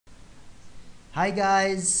Hi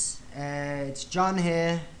guys, it's John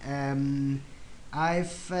here.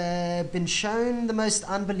 I've been shown the most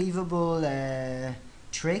unbelievable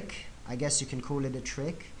trick. I guess you can call it a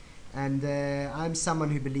trick. And I'm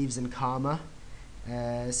someone who believes in karma.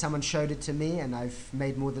 Someone showed it to me and I've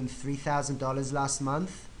made more than $3,000 last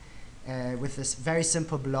month with this very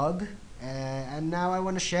simple blog. And now I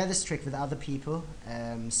want to share this trick with other people,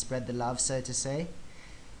 spread the love, so to say.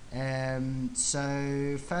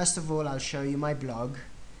 So first of all, I'll show you my blog.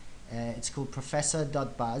 It's called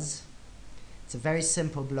professor.buzz. It's a very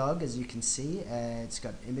simple blog, as you can see. It's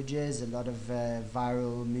got images, a lot of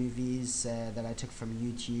viral movies that I took from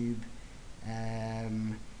YouTube,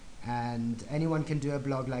 and anyone can do a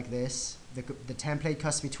blog like this. The template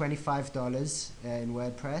cost me $25 in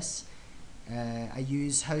WordPress. I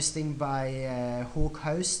use hosting by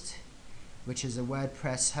Host, which is a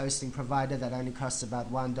WordPress hosting provider that only costs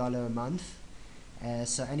about $1 a month.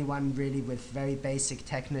 So anyone really with very basic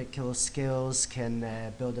technical skills can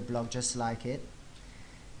build a blog just like it.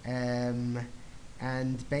 And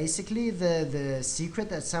basically the secret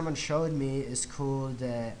that someone showed me is called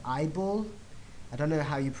eyeball. I don't know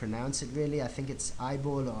how you pronounce it really. I think it's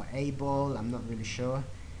eyeball or A-ball, I'm not really sure.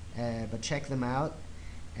 But check them out.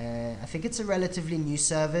 I think it's a relatively new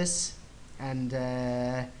service, and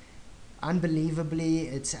unbelievably,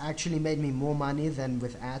 it's actually made me more money than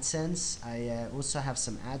with AdSense. I also have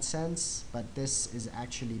some AdSense, but this is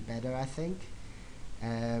actually better, I think.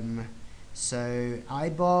 So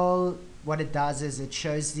Eyeball, what it does is it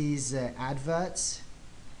shows these adverts,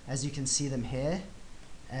 as you can see them here.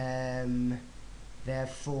 They're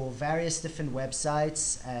for various different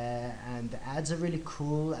websites, and the ads are really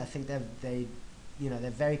cool. I think they're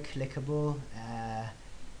very clickable,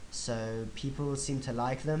 so people seem to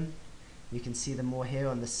like them. You can see them more here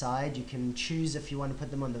on the side. You can choose if you want to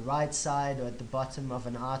put them on the right side or at the bottom of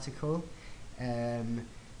an article. It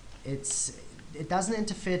doesn't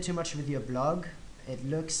interfere too much with your blog. It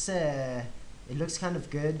looks kind of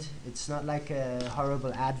good. It's not like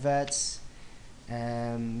horrible adverts.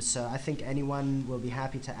 So I think anyone will be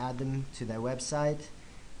happy to add them to their website.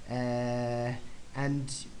 And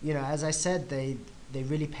as I said, they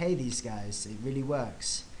really pay these guys. It really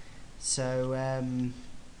works. So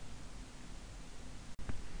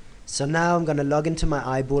now I'm going to log into my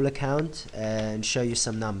Eyeball account and show you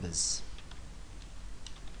some numbers.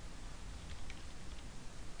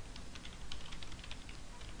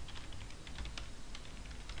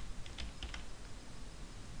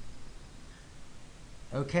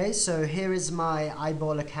 Okay, so here is my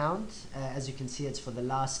Eyeball account. As you can see, it's for the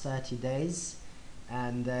last 30 days.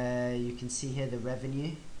 And you can see here the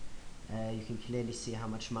revenue. You can clearly see how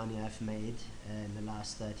much money I've made in the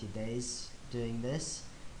last 30 days doing this.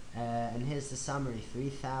 And here's the summary: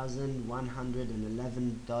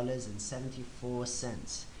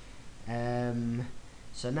 $3,111.74.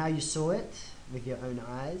 So now you saw it with your own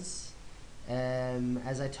eyes.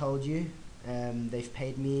 As I told you, they've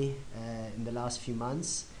paid me in the last few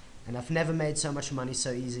months, and I've never made so much money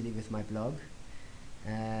so easily with my blog.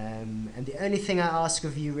 And the only thing I ask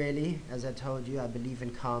of you really, as I told you, I believe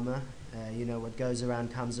in karma. What goes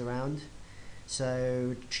around comes around.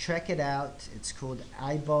 So check it out. It's called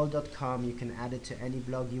eyeball.com. You can add it to any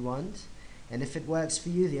blog you want. And if it works for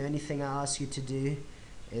you, the only thing I ask you to do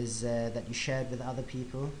is that you share it with other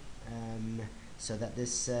people, so that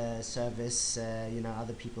this service,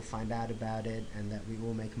 other people find out about it and that we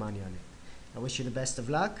all make money on it. I wish you the best of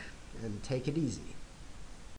luck and take it easy.